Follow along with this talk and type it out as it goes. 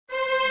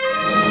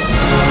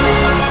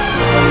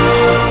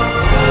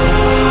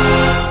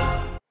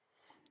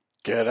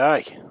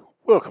G'day,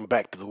 welcome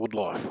back to the Wood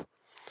Life.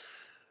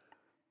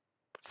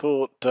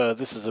 Thought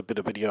this is a bit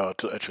of video I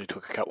actually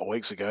took a couple of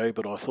weeks ago,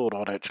 but I thought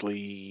I'd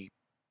actually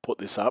put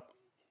this up,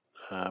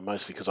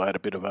 mostly because I had a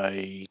bit of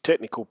a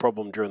technical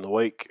problem during the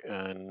week,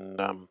 and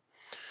the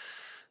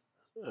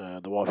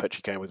wife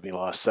actually came with me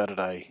last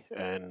Saturday,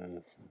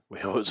 and we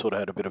sort of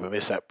had a bit of a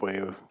mishap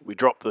where we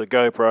dropped the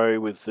GoPro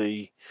with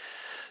the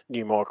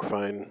new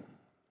microphone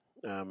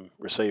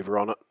receiver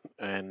on it,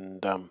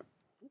 and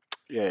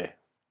yeah,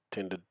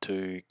 tended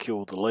to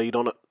kill the lead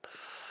on it.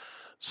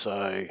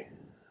 So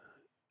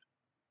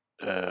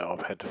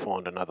I've had to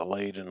find another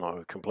lead, and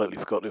I completely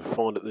forgot to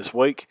find it this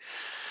week.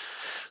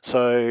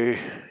 So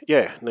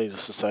yeah,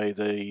 needless to say,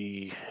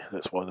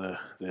 that's why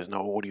there's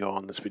no audio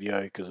on this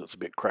video, because it's a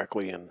bit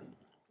crackly, and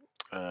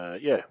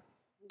yeah,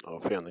 I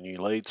found the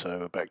new lead, so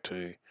we're back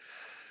to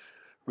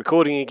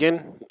recording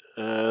again.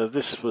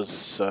 This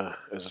was,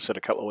 as I said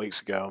a couple of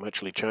weeks ago, I'm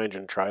actually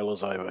changing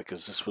trailers over,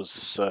 because this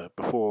was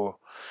before,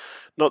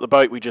 not the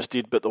boat we just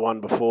did, but the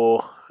one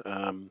before.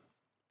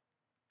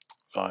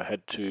 I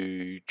had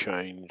to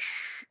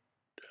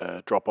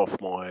drop off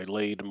my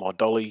lead and my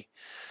dolly,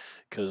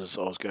 because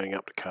I was going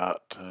up to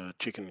cart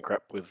chicken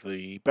crap with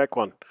the back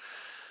one.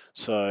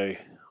 So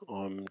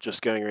I'm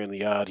just going around the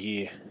yard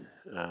here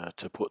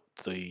to put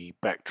the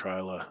back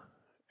trailer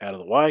out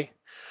of the way,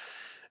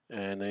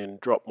 and then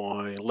drop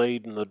my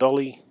lead and the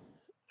dolly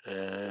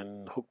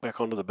and hook back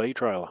onto the B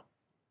trailer.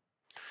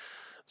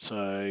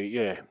 So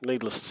yeah,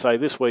 needless to say,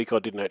 this week I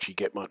didn't actually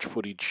get much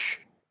footage,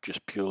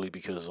 just purely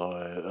because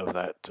of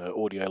that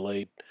audio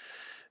lead,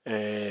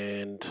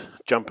 and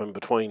jumping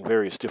between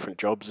various different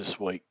jobs this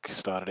week.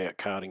 Started out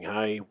carting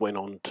hay, went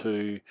on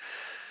to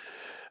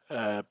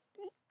I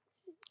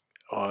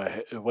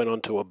went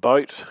onto a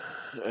boat,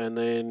 and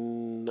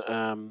then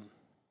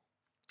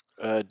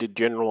did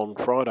general on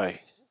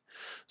Friday.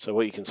 So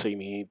what you can see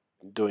me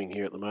doing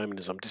here at the moment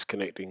is I'm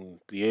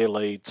disconnecting the air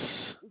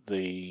leads,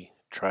 the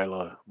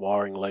trailer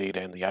wiring lead,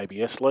 and the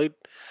ABS lead,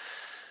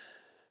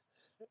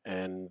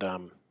 and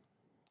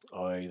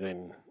I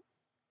then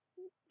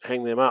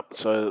hang them up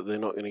so that they're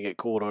not going to get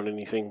caught on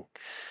anything.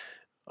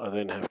 I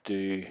then have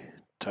to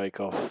take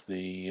off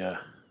the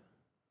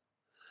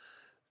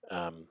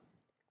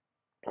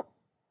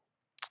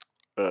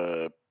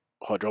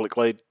hydraulic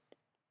lead.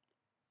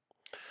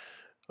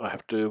 I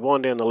have to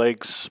wind down the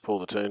legs, pull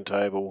the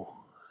turntable,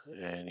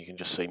 and you can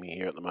just see me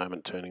here at the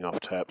moment turning off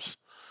taps.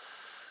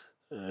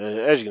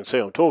 As you can see,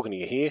 I'm talking to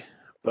you here,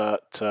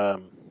 but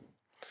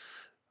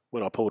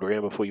when I pulled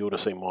around before, you would have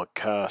seen my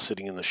car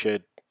sitting in the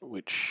shed,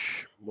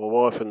 which my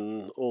wife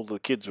and all the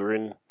kids were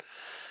in,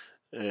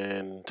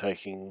 and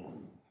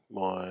taking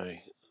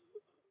my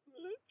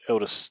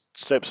eldest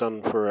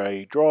stepson for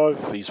a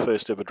drive, his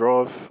first ever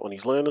drive on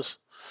his learners.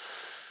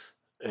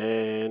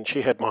 And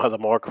she had my other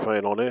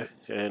microphone on her,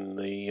 and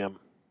you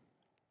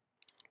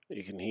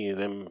can hear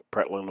them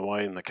prattling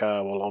away in the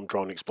car while I'm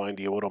trying to explain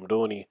to you what I'm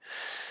doing here.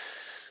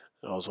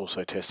 I was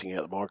also testing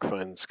out the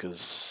microphones,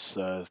 because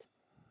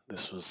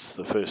this was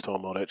the first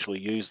time I'd actually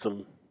used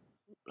them,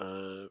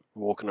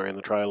 walking around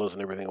the trailers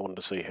and everything. I wanted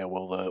to see how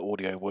well the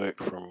audio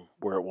worked from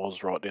where it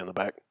was right down the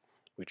back,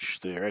 which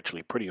they're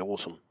actually pretty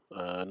awesome.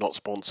 Not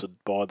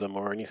sponsored by them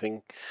or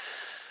anything,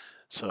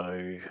 so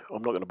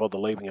I'm not going to bother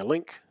leaving a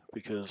link,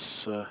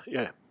 because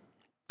yeah,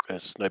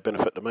 there's no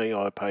benefit to me.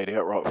 I paid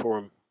outright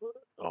for them.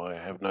 I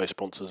have no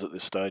sponsors at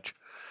this stage,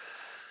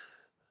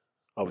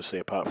 obviously,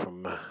 apart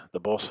from the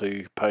boss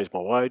who pays my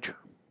wage.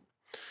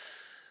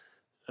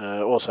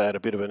 Also had a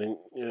bit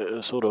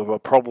of sort of a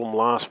problem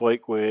last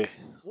week, where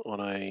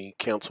on a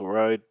council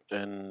road,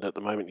 and at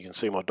the moment you can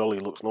see my dolly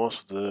looks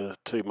nice with the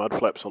two mud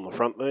flaps on the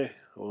front there.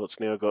 Well, it's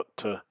now got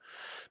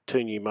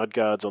two new mud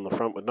guards on the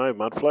front with no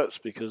mud flaps,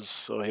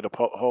 because I hit a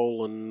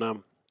pothole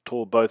and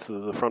tore both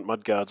of the front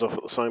mud guards off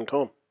at the same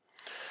time.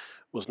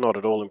 Was not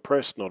at all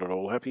impressed, not at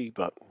all happy,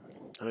 but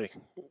hey,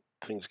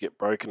 things get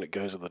broken, it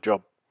goes with the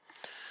job.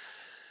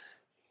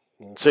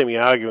 You can see me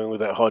arguing with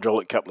that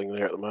hydraulic coupling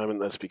there at the moment.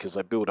 That's because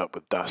they build up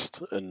with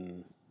dust,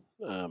 and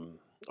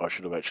I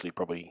should have actually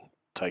probably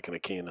taken a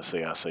can of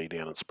CRC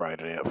down and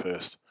sprayed it out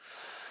first.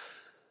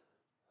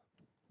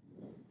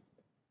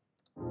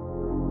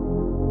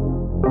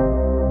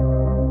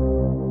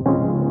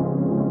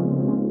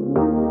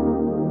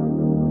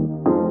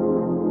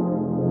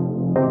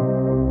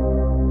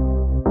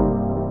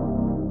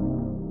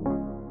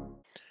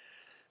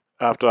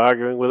 After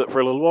arguing with it for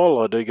a little while,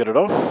 I do get it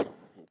off.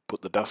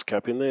 Put the dust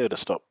cap in there to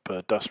stop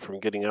dust from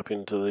getting up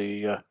into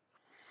the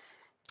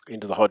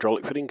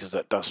hydraulic fitting, because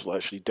that dust will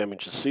actually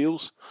damage the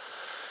seals.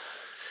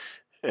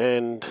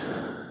 And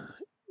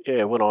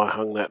yeah, when I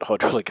hung that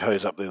hydraulic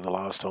hose up there the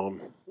last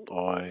time,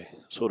 I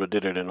sort of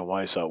did it in a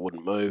way so it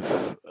wouldn't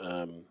move.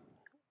 A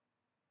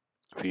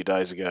few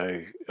days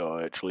ago,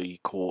 I actually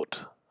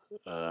caught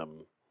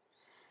the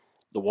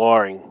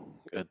wiring.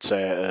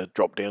 It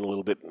dropped down a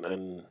little bit,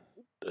 and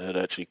it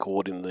actually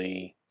caught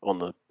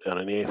on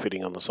an air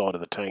fitting on the side of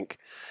the tank,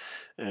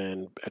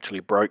 and actually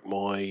broke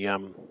my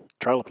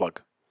trailer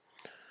plug.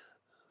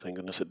 Thank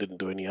goodness it didn't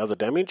do any other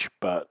damage,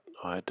 but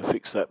I had to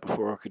fix that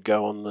before I could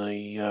go on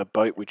the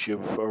boat, which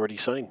you've already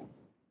seen.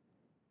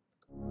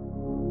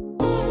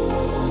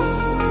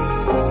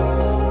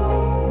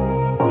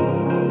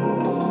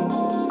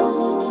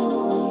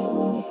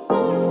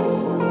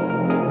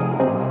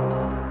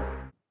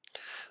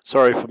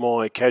 Sorry for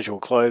my casual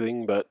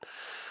clothing, but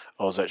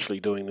I was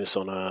actually doing this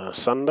on a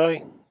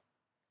Sunday,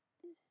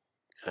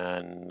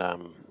 and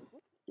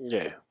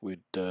yeah, we'd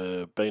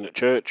been at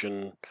church,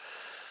 and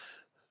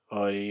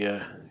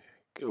I,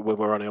 when we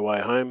were on our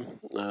way home,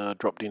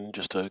 dropped in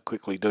just to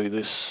quickly do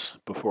this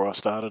before I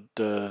started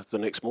the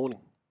next morning.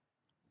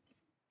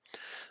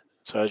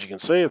 So as you can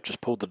see, I've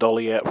just pulled the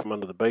dolly out from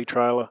under the B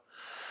trailer.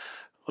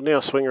 I'll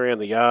now swing around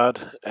the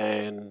yard,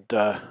 and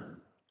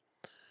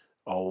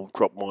I'll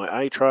drop my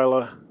A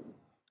trailer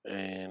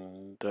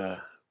and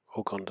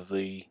hook onto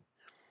the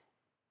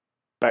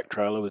back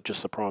trailer with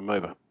just the prime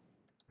mover.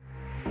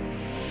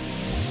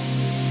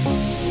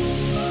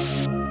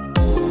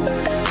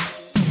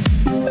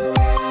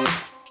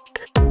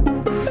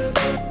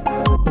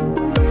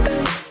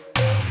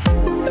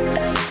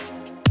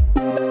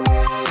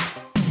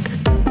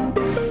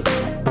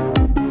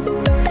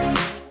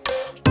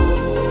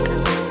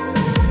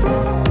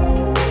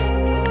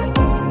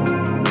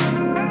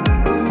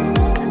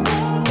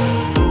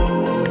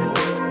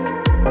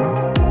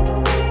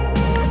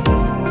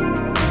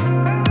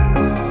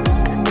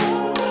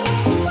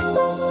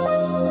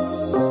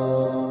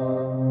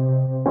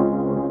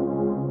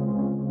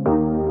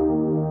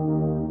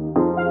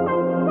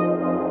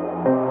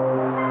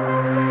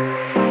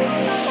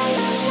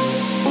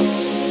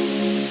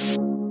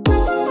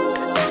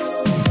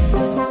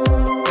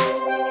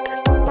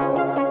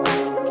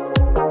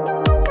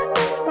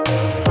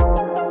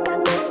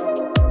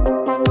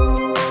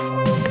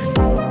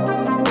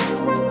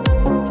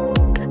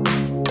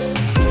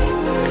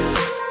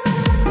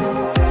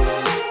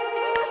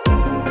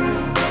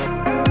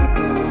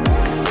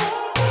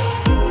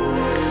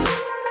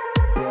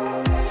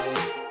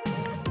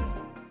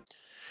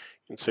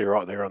 You can see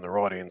right there on the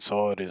right hand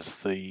side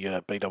is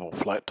the B-double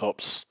flat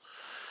tops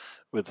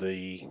with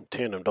the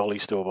tandem dolly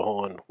still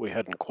behind. We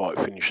hadn't quite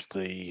finished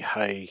the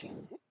hay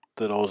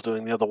that I was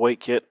doing the other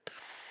week yet,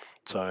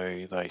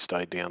 so they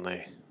stayed down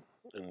there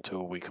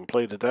until we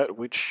completed that,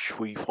 which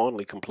we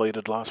finally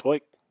completed last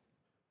week.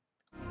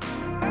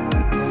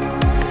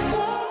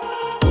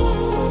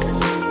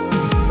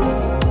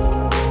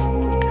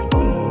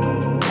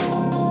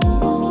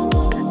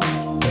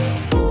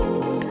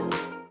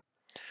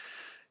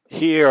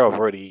 Here I've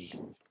already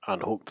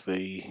unhooked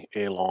the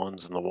air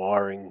lines and the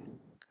wiring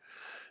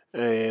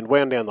and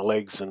wound down the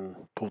legs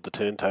and pulled the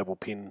turntable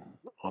pin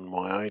on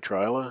my A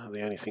trailer.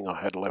 The only thing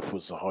I had left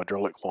was the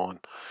hydraulic line,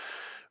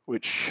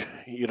 which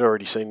you'd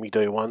already seen me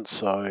do once,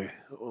 so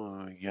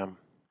I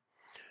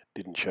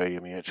didn't show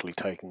you me actually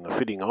taking the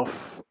fitting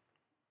off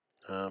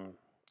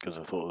because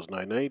I thought there was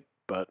no need.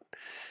 But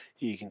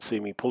here you can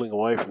see me pulling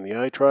away from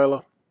the A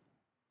trailer,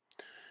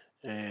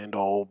 and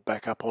I'll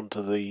back up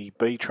onto the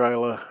B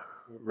trailer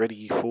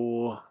ready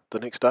for the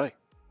next day.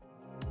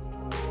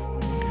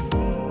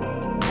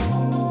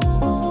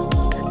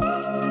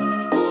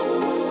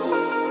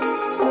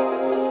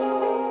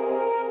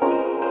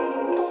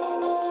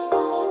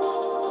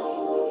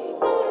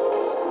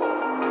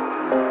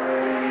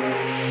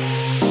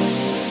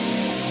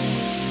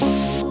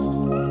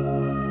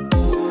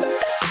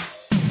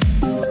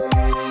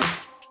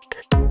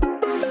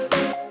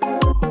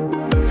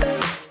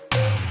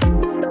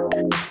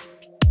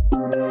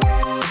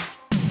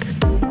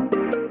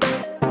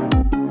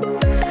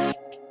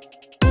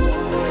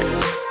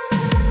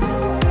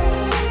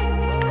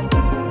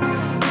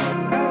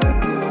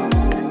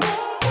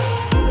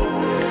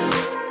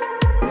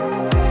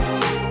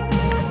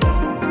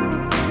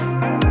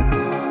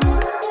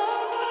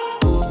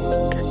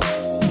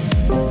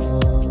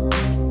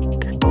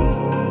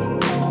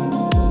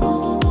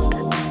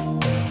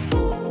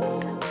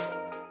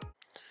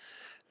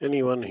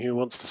 Anyone who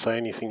wants to say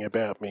anything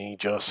about me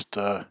just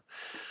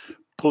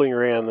pulling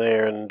around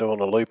there and doing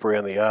a loop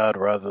around the yard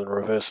rather than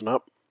reversing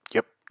up,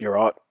 yep, you're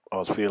right, I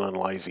was feeling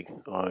lazy.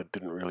 I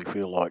didn't really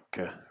feel like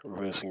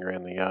reversing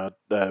around the yard,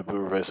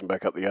 reversing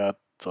back up the yard,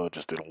 so I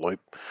just did a loop.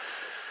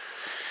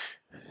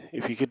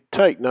 If you could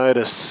take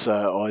notice,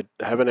 I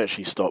haven't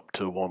actually stopped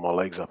to wind my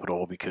legs up at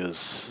all,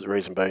 because the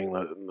reason being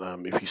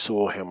that if you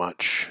saw how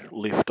much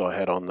lift I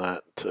had on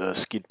that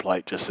skid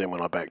plate just then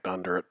when I backed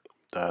under it,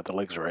 the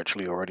legs are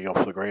actually already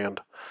off the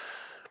ground.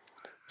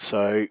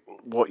 So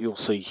what you'll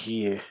see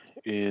here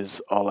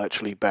is I'll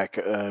actually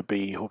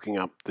be hooking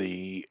up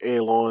the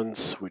air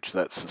lines, which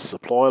that's the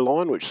supply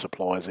line, which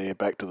supplies air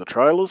back to the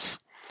trailers.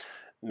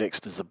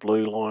 Next is a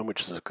blue line,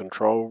 which is a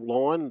control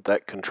line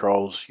that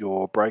controls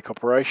your brake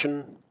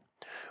operation.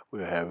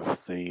 We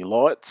have the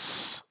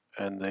lights,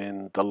 and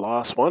then the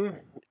last one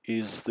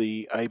is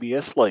the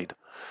ABS lead.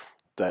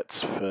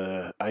 That's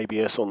for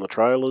ABS on the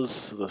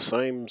trailers, the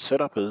same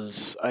setup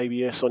as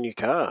ABS on your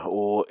car,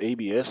 or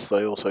EBS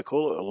they also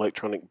call it,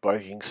 electronic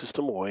braking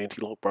system or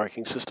anti-lock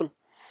braking system.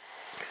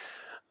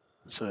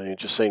 So you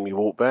just seen me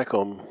walk back,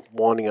 I'm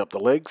winding up the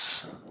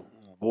legs,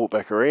 walk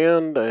back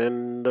around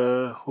and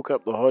hook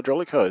up the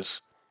hydraulic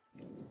hose.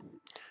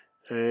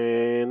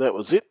 And that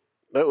was it.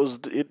 That was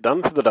it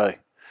done for the day.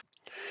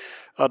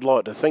 I'd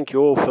like to thank you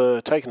all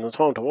for taking the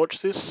time to watch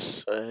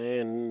this,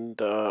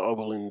 and I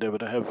will endeavour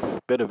to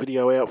have better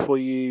video out for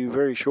you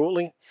very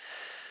shortly.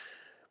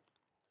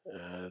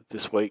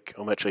 This week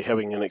I'm actually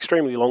having an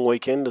extremely long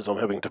weekend, as I'm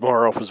having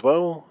tomorrow off as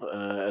well,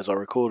 as I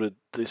recorded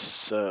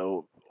this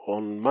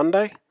on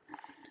Monday,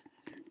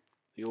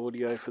 the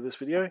audio for this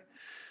video,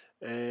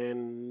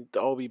 and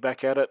I'll be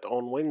back at it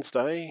on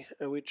Wednesday,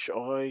 which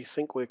I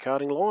think we're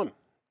carting lime.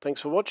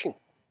 Thanks for watching.